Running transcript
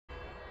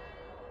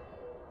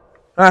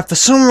For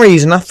some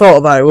reason I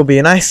thought that it would be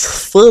a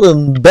nice fun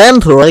and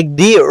banter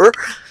idea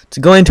to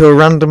go into a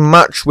random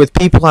match with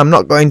people I'm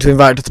not going to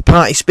invite to the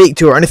party, speak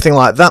to, or anything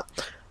like that,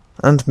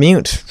 and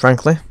mute,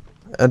 frankly.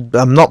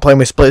 I'm not playing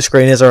with split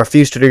screen as I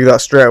refuse to do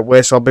that straight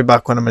away, so I'll be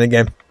back when I'm in a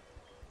game.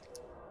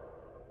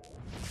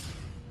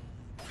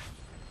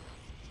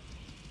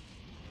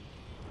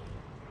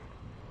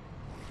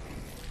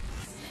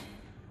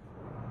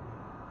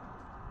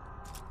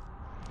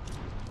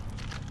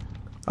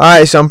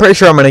 Alright, so I'm pretty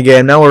sure I'm in a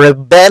game now. We're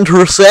at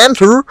Banter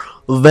Center,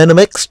 Venom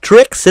X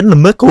Tricks in the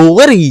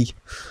McWitty.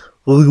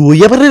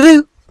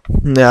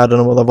 Yeah, I don't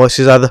know what that voice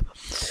is either.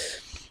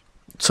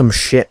 Some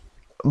shit.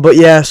 But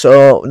yeah,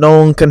 so no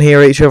one can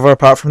hear each other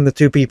apart from the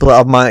two people that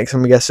have mics,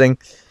 I'm guessing.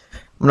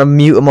 I'm going to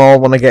mute them all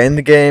when I get in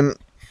the game,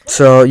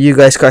 so you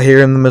guys can hear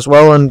them as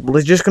well, and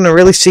we're just going to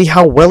really see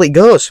how well it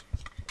goes.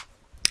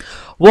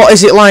 What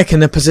is it like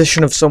in the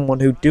position of someone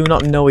who do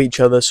not know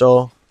each other,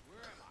 so...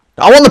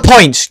 I want the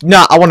points!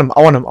 Nah, I want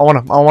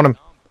them.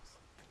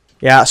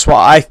 Yeah, that's what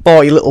I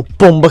thought, you little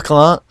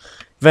bumbuckler.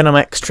 Venom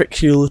X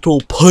Tricks, you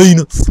little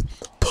penis.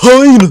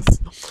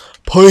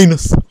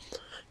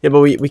 Yeah,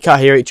 but we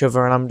can't hear each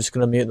other, and I'm just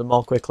going to mute them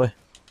all quickly.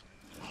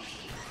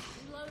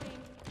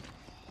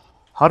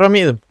 How do I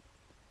mute them?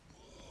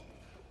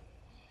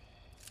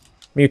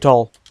 Mute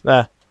all.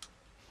 There.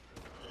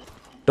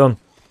 Done.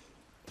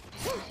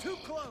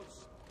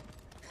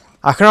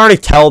 I can already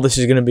tell this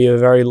is going to be a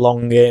very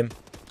long game.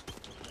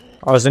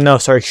 Or as I know,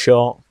 sorry,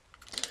 short.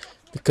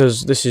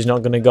 Because this is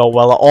not going to go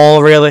well at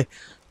all, really.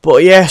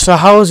 But yeah, so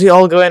how's it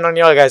all going on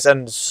your guys'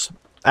 ends?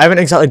 I haven't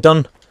exactly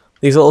done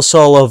these little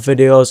solo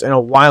videos in a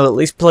while, at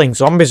least playing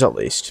zombies at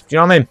least. Do you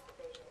know what I mean?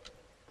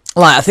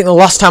 Like, I think the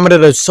last time I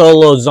did a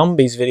solo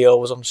zombies video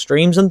was on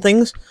streams and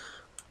things.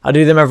 I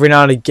do them every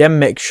now and again.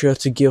 Make sure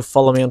to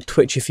follow me on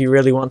Twitch if you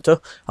really want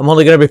to. I'm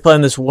only going to be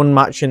playing this one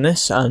match in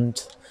this,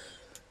 and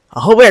I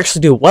hope we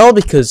actually do well,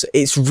 because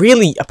it's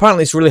really,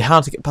 apparently it's really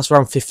hard to get past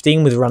round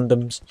 15 with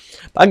randoms.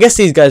 But I guess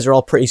these guys are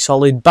all pretty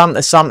solid.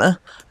 Banter Santa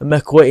and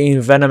McWitty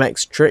and Venom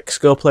X Tricks.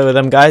 Go play with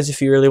them guys if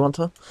you really want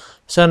to.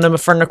 Send them a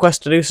friend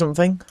request to do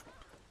something.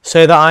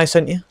 Say that I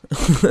sent you.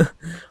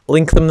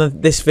 Link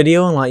them this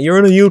video and like, you're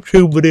in a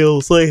YouTube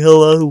video, say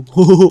hello.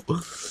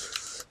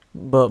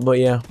 but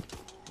yeah.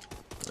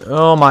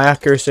 Oh, my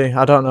accuracy.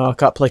 I don't know. I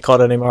can't play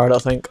COD anymore, I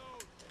don't think.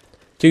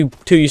 Too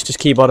used to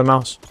keyboard and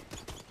mouse.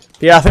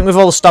 But yeah, I think we've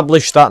all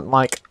established that,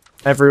 like,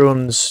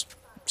 everyone's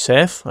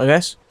safe, I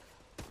guess.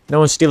 No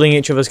one's stealing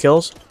each other's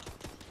kills.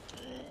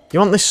 You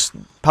want this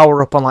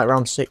power up on, like,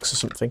 round 6 or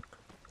something.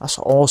 That's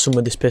awesome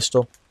with this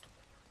pistol.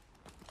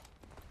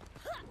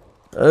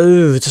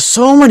 Oh, there's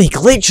so many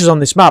glitches on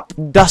this map.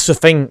 That's the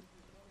thing.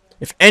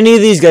 If any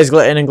of these guys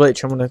glitch in and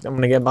glitch, I'm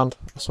gonna get banned.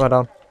 I swear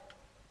down.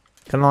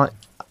 Can I, like,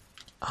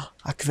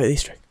 activate the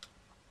Easter egg?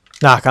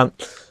 Nah, I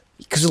can't.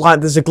 Because, like,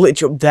 there's a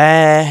glitch up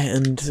there,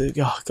 and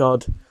oh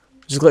god.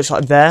 There's a glitch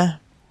like there.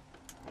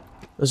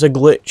 There's a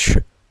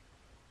glitch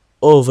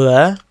over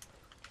there.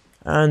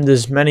 And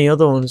there's many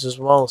other ones as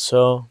well,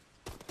 so...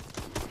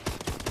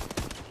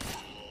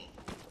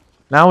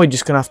 Now we're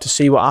just going to have to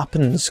see what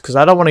happens, because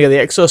I don't want to get the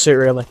exo suit,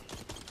 really.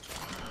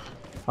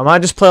 I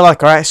might just play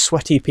like a right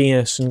sweaty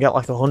penis and get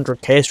like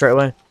 100k straight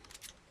away.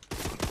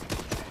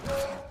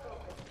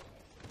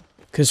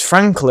 Because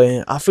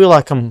frankly, I feel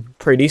like I'm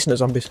pretty decent at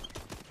zombies.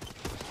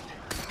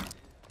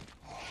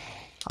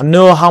 I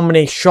know how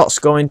many shots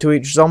go into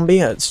each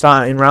zombie at the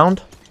starting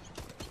round.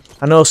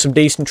 I know some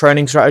decent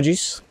training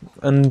strategies.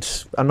 And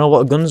I know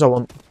what guns I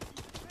want.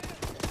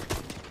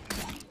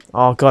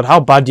 Oh god, how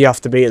bad do you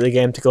have to be at the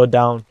game to go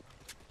down?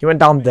 You went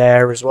down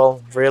there as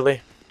well,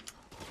 really?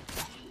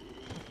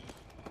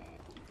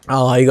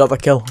 Oh, you got the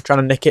kill. I'm trying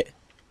to nick it.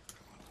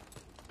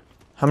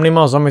 How many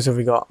more zombies have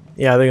we got?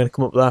 Yeah, they're going to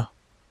come up there.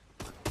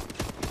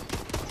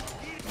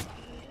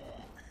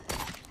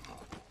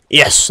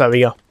 Yes, there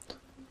we go.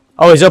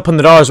 Oh, he's opened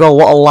the door as well.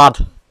 What a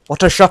lad.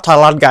 What a shot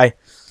lad guy.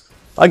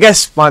 I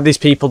guess like these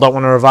people don't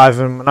want to revive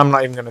him, and I'm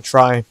not even going to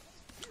try.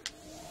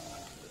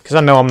 Because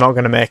I know I'm not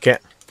going to make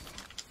it.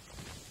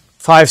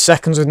 5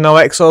 seconds with no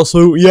exo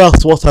suit.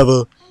 Yes,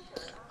 whatever.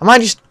 I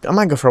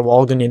might go for a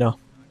wall gun, you know.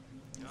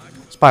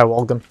 Let's buy a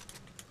wall gun.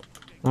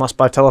 And let's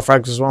buy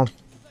telefrags as well.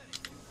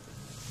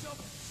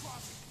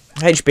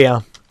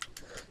 HBR.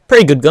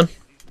 Pretty good gun.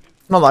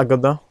 Not that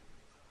good though.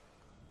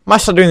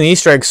 Might start doing the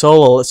Easter egg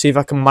solo. Let's see if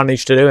I can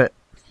manage to do it.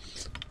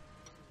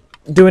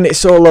 Doing it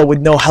solo with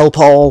no help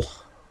at all.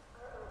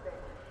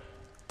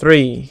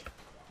 3.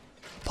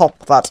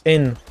 Pop that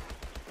in.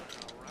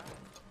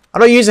 I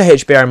don't use a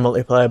HBR in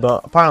multiplayer,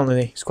 but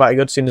apparently it's quite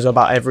good, seeing as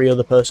about every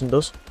other person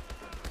does.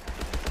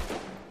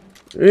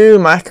 Ooh,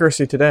 my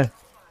accuracy today.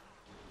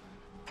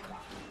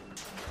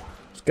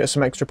 Let's get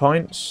some extra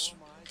points.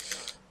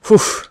 Whew.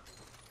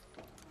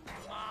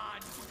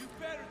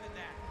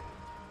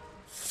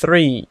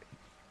 3,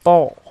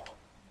 4.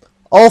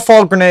 All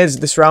 4 grenades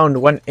this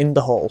round went in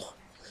the hole.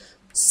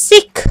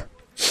 Sick!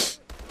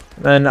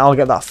 Then I'll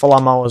get that full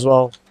ammo as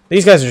well.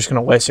 These guys are just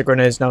going to waste the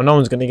grenades now. No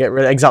one's going to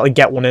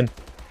get one in.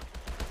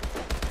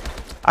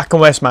 I can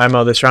waste my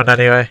ammo this round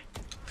anyway.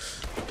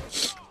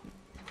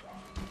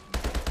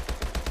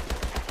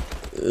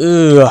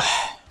 Ugh.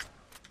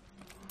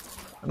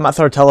 I might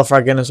throw a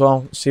telefrag in as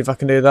well. See if I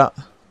can do that.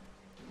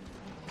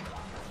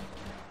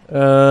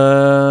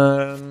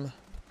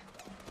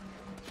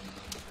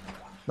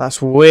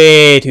 That's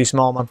way too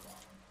small, man.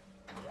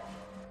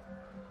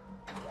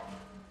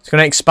 It's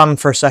going to expand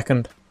for a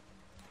second.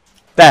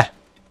 There.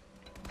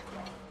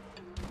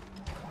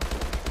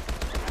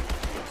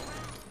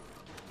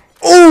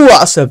 Oh,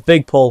 that's a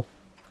big pull.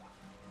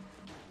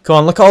 Come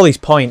on, look at all these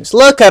points.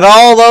 Look at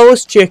all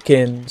those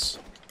chickens.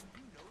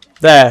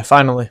 There,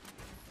 finally.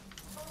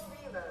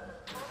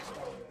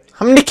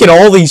 I'm nicking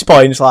all these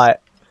points, like.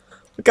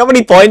 Look how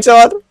many points I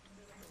had.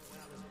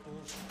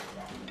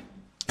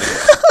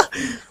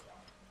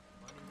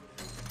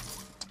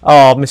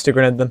 Oh, Mr.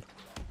 Grenade then.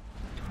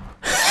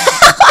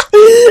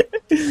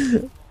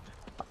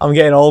 I'm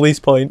getting all these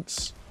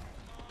points.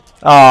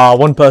 Ah,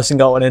 one person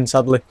got one in,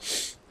 sadly.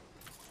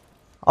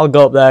 I'll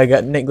go up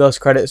there, nick those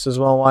credits as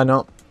well, why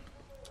not?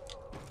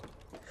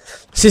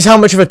 This is how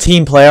much of a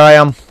team player I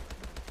am.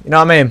 You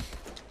know what I mean?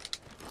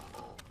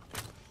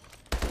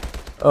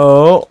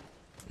 Oh.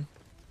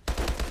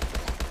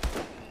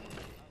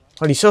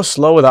 Oh, he's so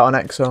slow with that on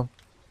Exo.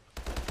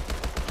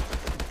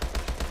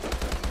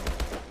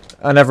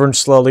 And everyone's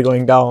slowly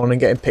going down and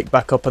getting picked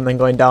back up and then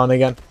going down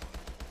again.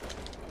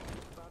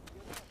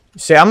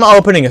 See, I'm not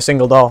opening a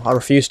single door. I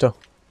refuse to.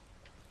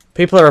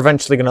 People are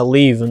eventually going to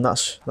leave and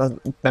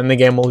then the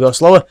game will go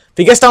slower. If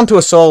it gets down to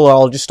a solo,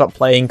 I'll just stop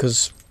playing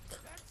because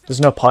there's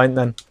no point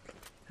then.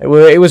 It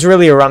was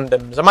really a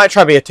random. I might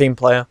try to be a team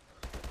player.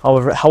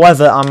 However,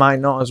 I might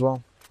not as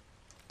well.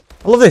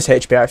 I love this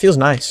HPR. It feels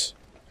nice.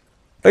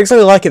 I don't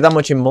exactly like it that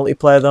much in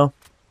multiplayer though.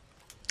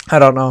 I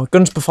don't know.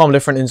 Guns perform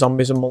different in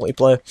zombies and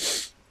multiplayer.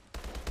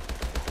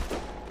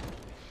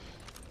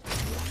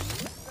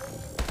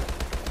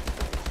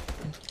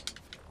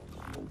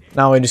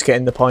 Now we're just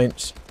getting the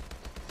points.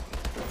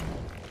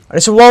 And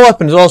it's a war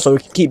weapon as well, so we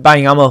can keep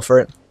buying ammo for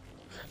it.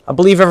 I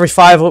believe every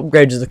 5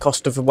 upgrades the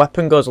cost of a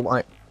weapon goes up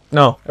like...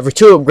 No, every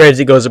 2 upgrades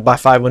it goes up by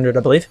 500,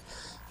 I believe.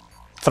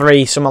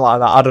 3, something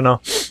like that, I don't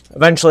know.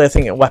 Eventually I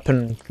think a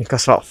weapon can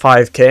cost about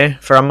 5k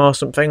for ammo or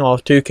something, or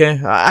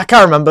 2k. I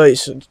can't remember,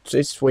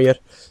 it's weird.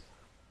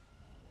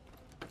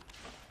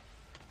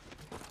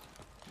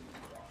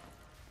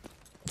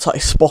 It's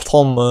like spot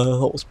on there,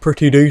 that was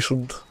pretty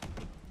decent.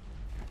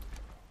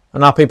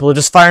 And now people are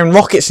just firing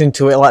rockets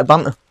into it like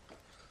banter.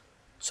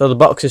 So the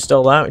box is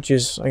still there, which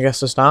is, I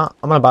guess, the start.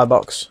 I'm going to buy a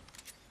box.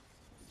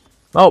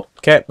 Oh,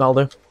 okay, that'll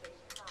do.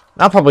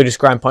 I'll probably just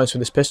grind points with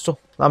this pistol.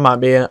 That might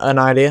be an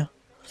idea.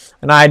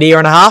 An idea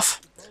and a half.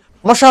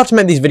 I'm not sure how to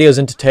make these videos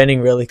entertaining,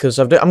 really, because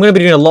I'm going to be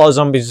doing a lot of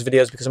zombies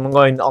videos because I'm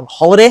going on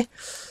holiday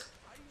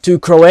to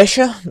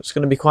Croatia. It's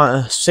going to be quite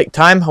a sick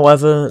time.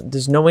 However,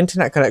 there's no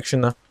internet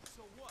connection there.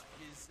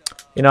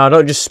 You know, I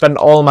don't just spend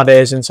all my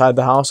days inside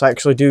the house. I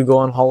actually do go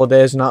on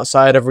holidays and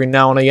outside every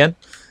now and again.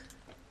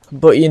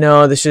 But, you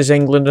know, this is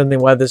England and the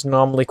weather's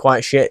normally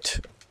quite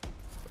shit.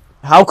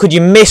 How could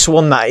you miss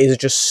one that is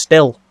just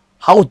still?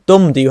 How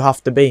dumb do you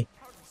have to be?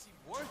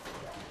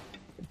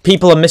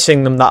 People are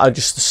missing them that are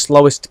just the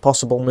slowest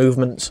possible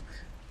movements.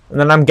 And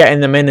then I'm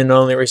getting them in and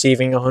only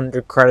receiving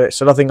 100 credits.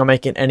 So I don't think I'm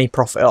making any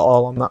profit at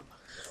all on that.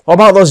 What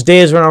about those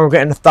days when I'm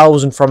getting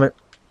 1,000 from it?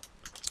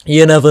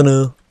 You never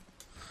know.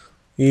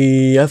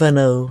 You ever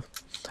know.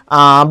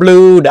 Ah,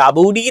 blue da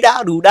boo dee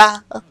da doo da.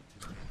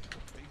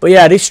 But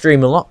yeah, I do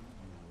stream a lot.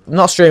 I'm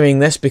not streaming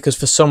this because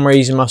for some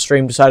reason my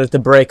stream decided to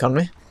break on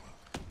me.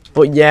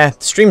 But yeah,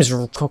 the streams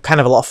are kind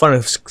of a lot of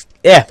fun.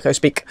 Yeah, can I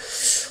speak?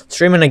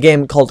 Streaming a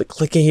game called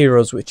Clicker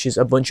Heroes, which is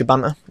a bunch of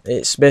banter.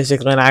 It's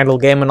basically an idle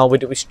game and all we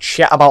do is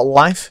chat about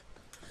life.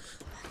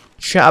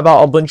 Chat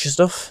about a bunch of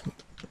stuff.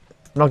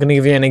 I'm not going to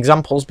give you any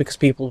examples because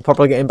people will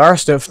probably get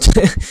embarrassed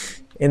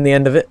in the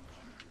end of it.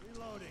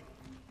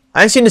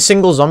 I ain't seen a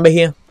single zombie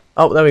here.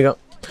 Oh, there we go.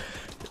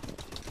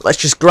 Let's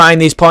just grind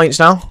these points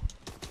now.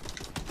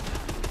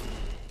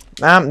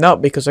 No,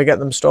 because I get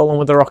them stolen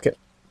with the rocket.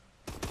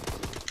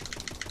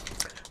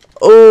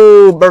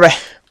 Oh, baby.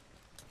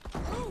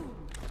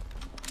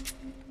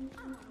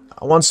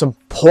 I want some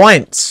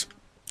points.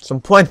 Some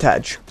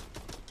pointage.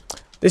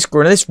 This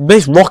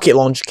rocket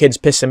launch kid's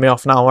pissing me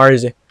off now. Where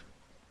is he?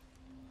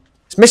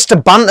 It's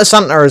Mr. Banter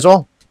Santa as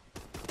well.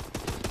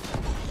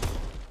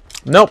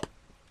 Nope.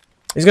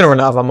 He's going to run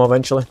out of ammo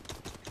eventually.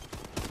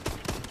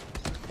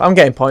 I'm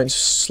getting points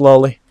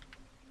slowly.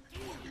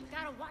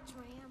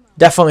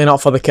 Definitely not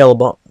for the kill,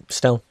 but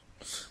still.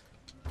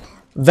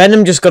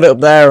 Venom just got it up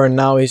there and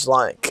now he's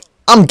like,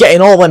 I'm getting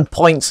all them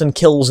points and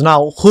kills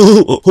now.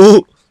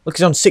 Look,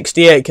 he's on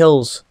 68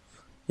 kills.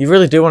 You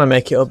really do want to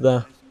make it up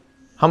there.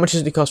 How much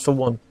does it cost for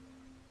one?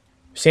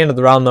 It's the end of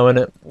the round though,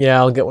 innit? Yeah,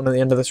 I'll get one at the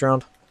end of this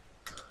round.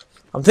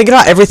 I'm thinking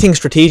about everything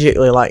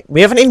strategically, like,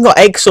 we haven't even got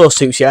exo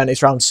suits yet and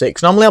it's round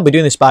 6. Normally I'll be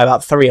doing this by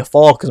about 3 or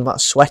 4 because I'm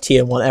that sweaty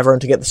and want everyone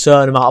to get the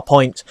certain amount of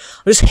points.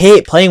 I just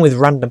hate playing with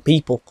random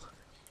people.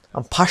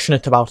 I'm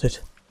passionate about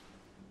it.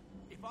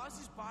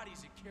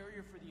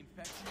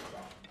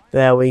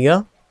 There we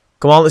go.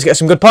 Come on, let's get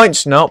some good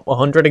points. Nope,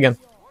 100 again.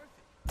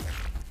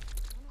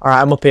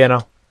 Alright, I'm up here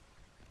now.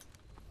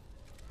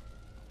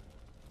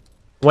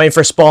 I'm waiting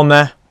for a spawn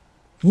there.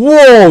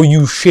 Whoa,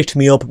 you shit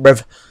me up,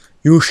 bruv.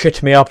 You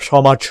shit me up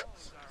so much.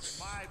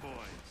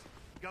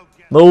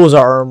 Those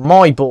are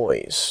my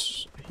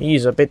boys.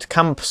 He's a bit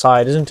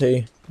campside, isn't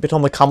he? A bit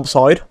on the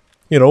campside.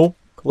 You know,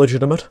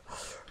 legitimate.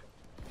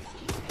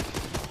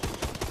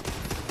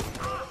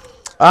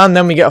 And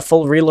then we get a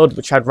full reload,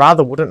 which I'd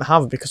rather wouldn't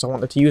have because I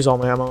wanted to use all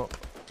my ammo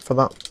for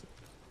that.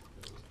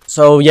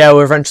 So yeah,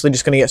 we're eventually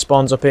just going to get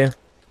spawns up here.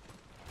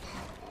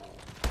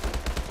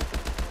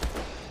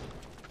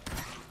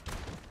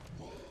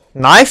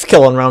 Knife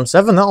kill on round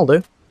 7, that'll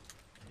do.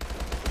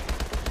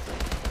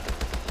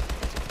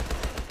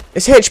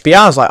 This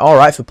HBR is like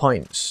alright for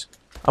points.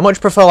 I much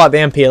prefer like the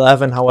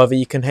MP11, however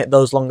you can hit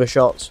those longer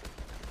shots.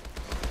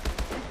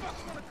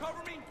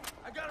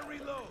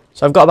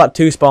 So I've got about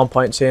 2 spawn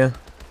points here.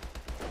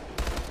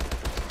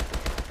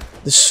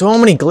 There's so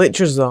many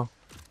glitches though.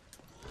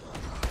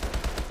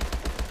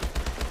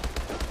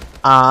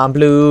 I'm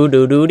blue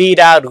doo doo dee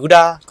da doo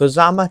da, cause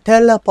I'm a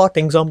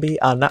teleporting zombie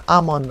and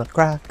I'm on the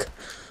crack.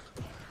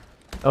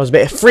 That was a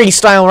bit of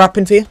freestyle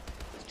rapping for you.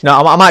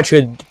 No, I might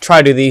actually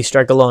try to do the Easter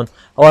egg alone.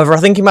 However, I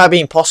think it might be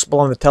impossible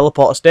on the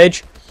teleporter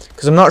stage,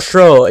 because I'm not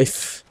sure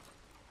if...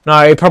 No,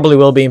 it probably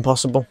will be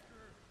impossible.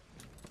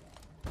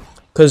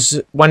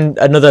 Because when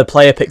another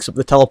player picks up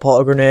the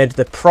teleporter grenade,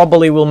 they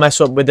probably will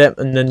mess up with it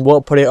and then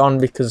won't put it on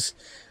because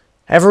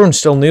everyone's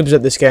still noobs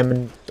at this game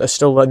and they're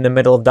still in the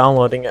middle of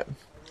downloading it.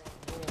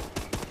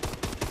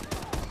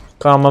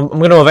 Come on, I'm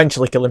going to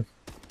eventually kill him.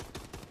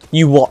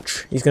 You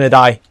watch, he's going to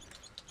die.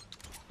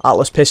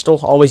 Atlas pistol,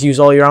 always use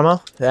all your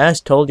ammo. Yes,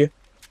 told you.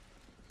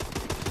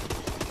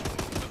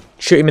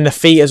 Shoot him in the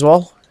feet as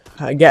well.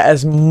 I get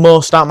as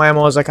most out of my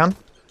ammo as I can.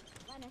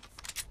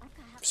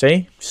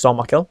 See? Stole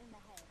my kill.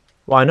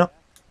 Why not?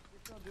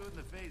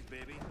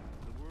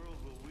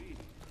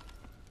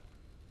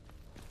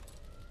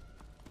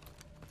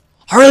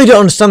 I really don't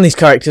understand these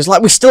characters.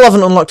 Like, we still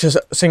haven't unlocked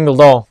a single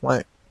door.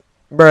 Like,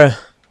 bruh.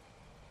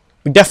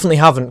 We definitely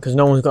haven't, because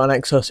no one's got an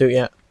exosuit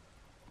yet.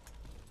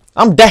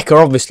 I'm Decker,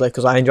 obviously,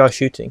 because I enjoy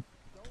shooting.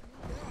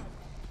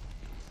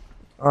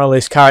 Or at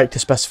least character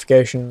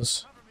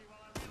specifications.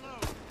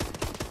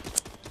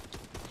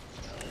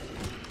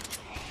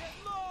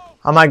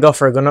 I might go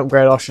for a gun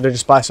upgrade, or should I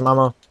just buy some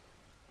ammo?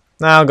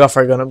 No, I'll go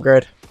for a gun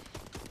upgrade.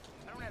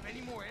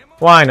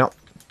 Why not?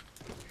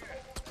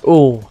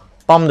 Ooh,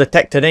 bomb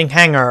detected in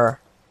hangar.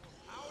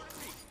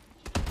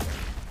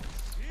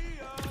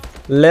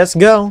 Let's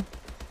go.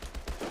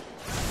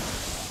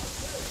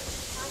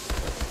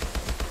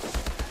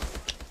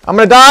 I'm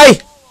gonna die!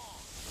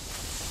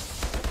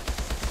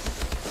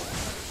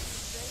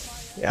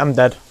 Yeah, I'm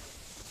dead.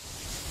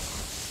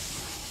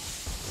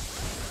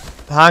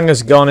 The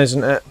hangar's gone,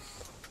 isn't it?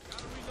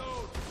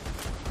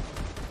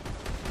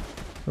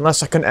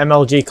 Unless I can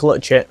MLG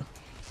clutch it.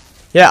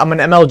 Yeah, I'm an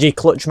MLG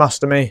clutch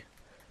master, me.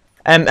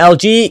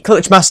 MLG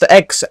clutch master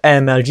X,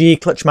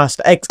 MLG clutch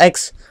master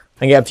XX.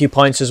 And get a few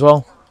points as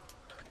well.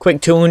 Quick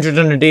 200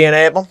 and a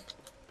DNA bomb.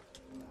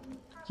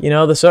 You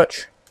know the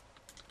such.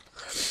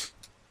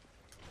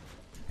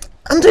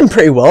 I'm doing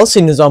pretty well,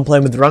 seeing as I'm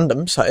playing with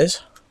randoms, that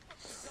is.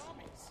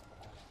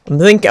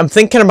 I'm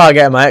thinking about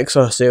getting my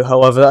exosuit,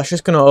 however, that's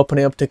just going to open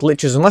it up to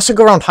glitches. Unless I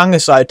go around hangar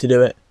side to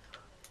do it.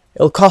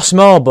 It'll cost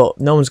more, but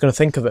no one's going to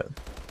think of it.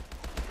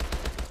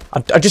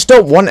 I just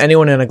don't want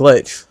anyone in a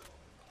glitch.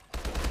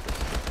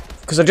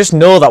 Because I just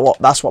know that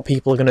that's what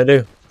people are going to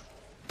do.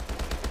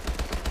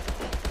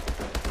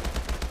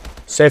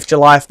 Saved your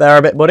life there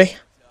a bit, buddy.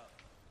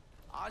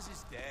 I'm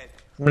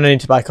going to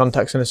need to buy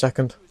contacts in a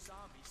second.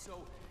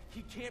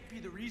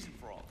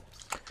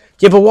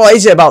 Yeah, but what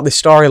is it about this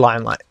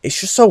storyline? Like,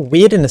 it's just so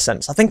weird in a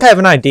sense. I think I have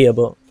an idea,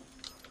 but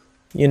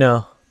you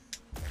know,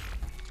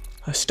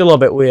 it's still a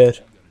bit weird.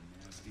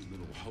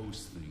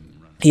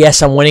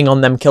 Yes, I'm winning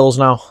on them kills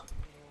now.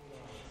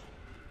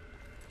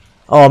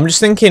 Oh, I'm just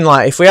thinking,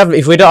 like, if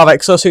we don't have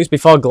exosuits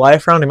before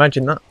Goliath round,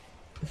 imagine that.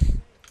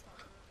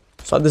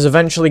 So there's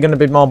eventually going to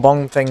be more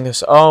bong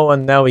things. Oh,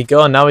 and there we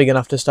go. Now we're going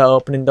to have to start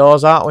opening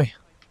doors, aren't we?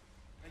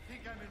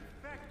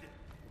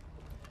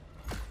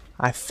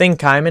 I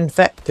think I'm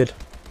infected.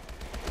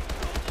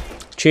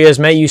 Cheers,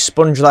 mate. You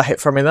sponged that hit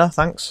from me there.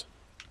 Thanks.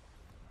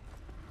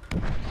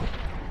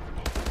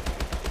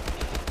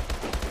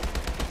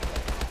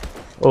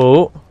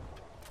 Oh.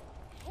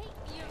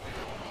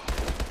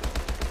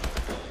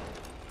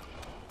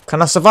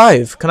 Can I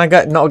survive? Can I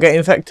not get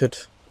infected?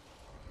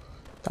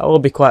 That will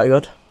be quite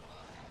good.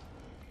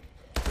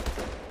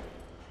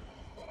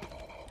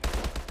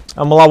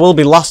 And well, I will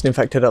be last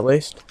infected at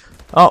least.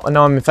 Oh, and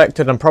now I'm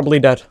infected. I'm probably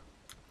dead.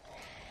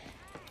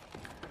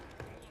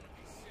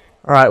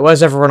 Alright,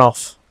 where's everyone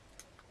off?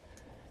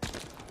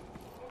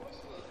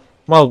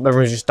 Well,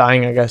 everyone's just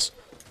dying, I guess.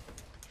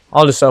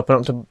 I'll just open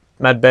up to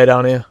medbay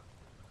down here.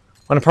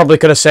 And I probably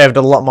could have saved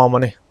a lot more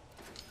money.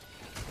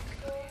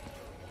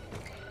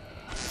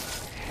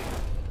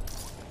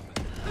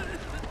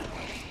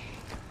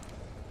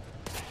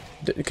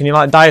 Can you,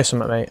 like, die or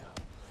something, mate?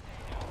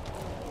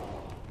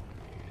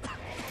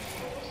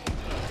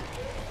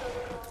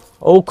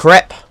 Oh,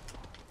 crap.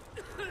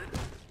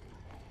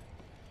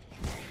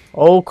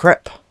 Oh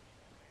crap.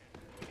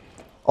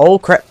 Oh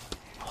crap.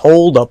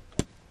 Hold up.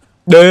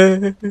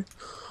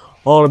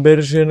 All the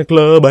bitches in the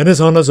club and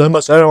it's on the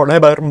summer Saturday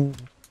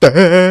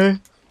birthday.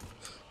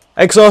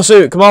 Exo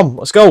suit, come on,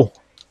 let's go.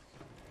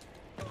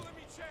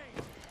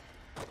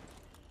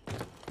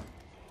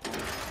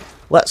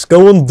 Let's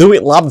go and do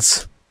it,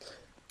 lads.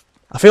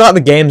 I feel like the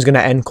game's going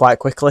to end quite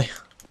quickly.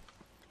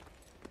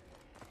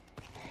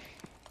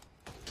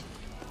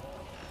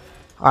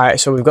 Alright,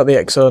 so we've got the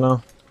Exo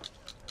now.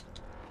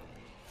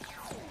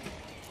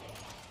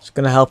 It's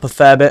going to help a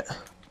fair bit.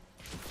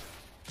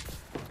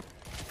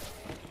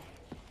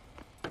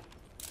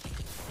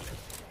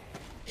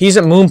 He's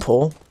at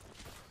Moonpool.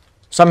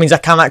 So that means I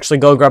can actually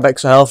go grab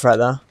extra health right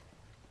there.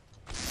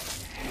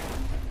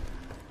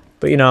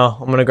 But you know,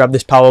 I'm going to grab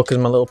this power because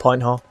I'm a little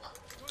point hole.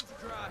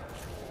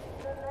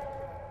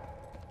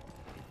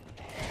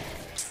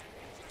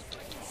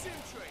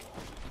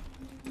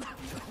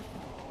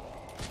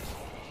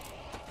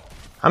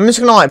 I'm just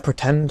going to like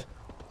pretend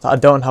that I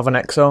don't have an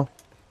Exo.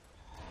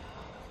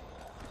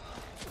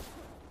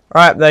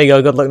 Alright, there you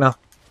go, good luck now.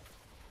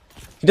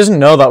 He doesn't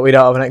know that we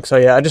don't have an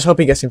Exo yet. I just hope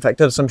he gets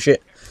infected or some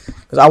shit.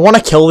 Because I want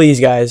to kill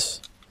these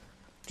guys.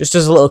 Just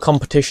as a little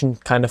competition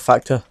kind of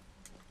factor.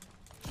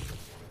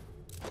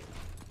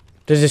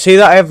 Does you see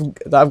that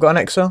I've got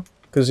an Exo?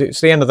 Because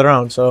it's the end of the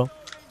round, so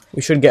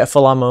we should get a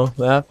full ammo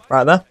there,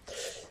 right there.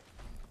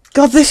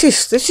 God, this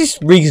is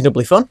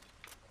reasonably fun.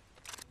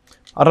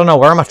 I don't know,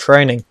 where am I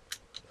training?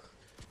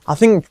 I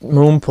think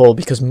Moonpool,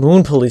 because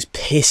Moonpool is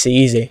piss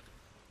easy.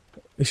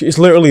 It's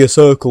literally a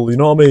circle, you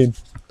know what I mean?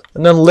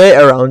 And then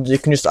later rounds you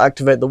can just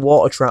activate the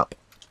water trap,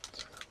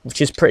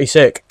 which is pretty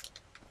sick.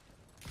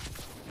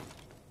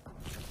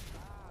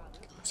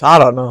 So I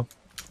don't know.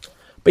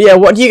 But yeah,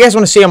 what do you guys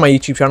want to see on my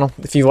YouTube channel,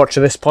 if you've watched to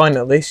this point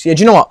at least? Yeah,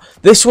 do you know what?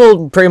 This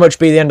will pretty much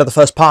be the end of the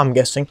first part, I'm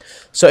guessing.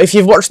 So if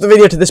you've watched the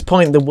video to this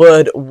point, the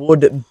word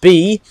would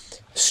be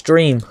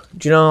stream.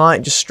 Do you know,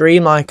 like, just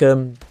stream, like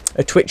a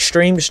Twitch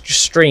stream?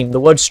 Just stream, the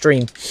word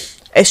stream.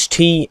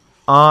 S-T-R-E-A-M.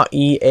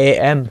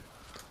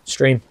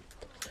 Stream.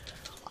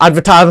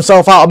 Advertise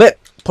myself out a bit.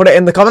 Put it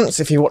in the comments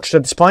if you watched to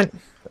this point.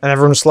 And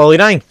everyone's slowly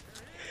dying.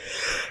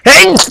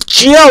 Hey,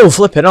 Joe!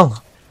 Flipping on.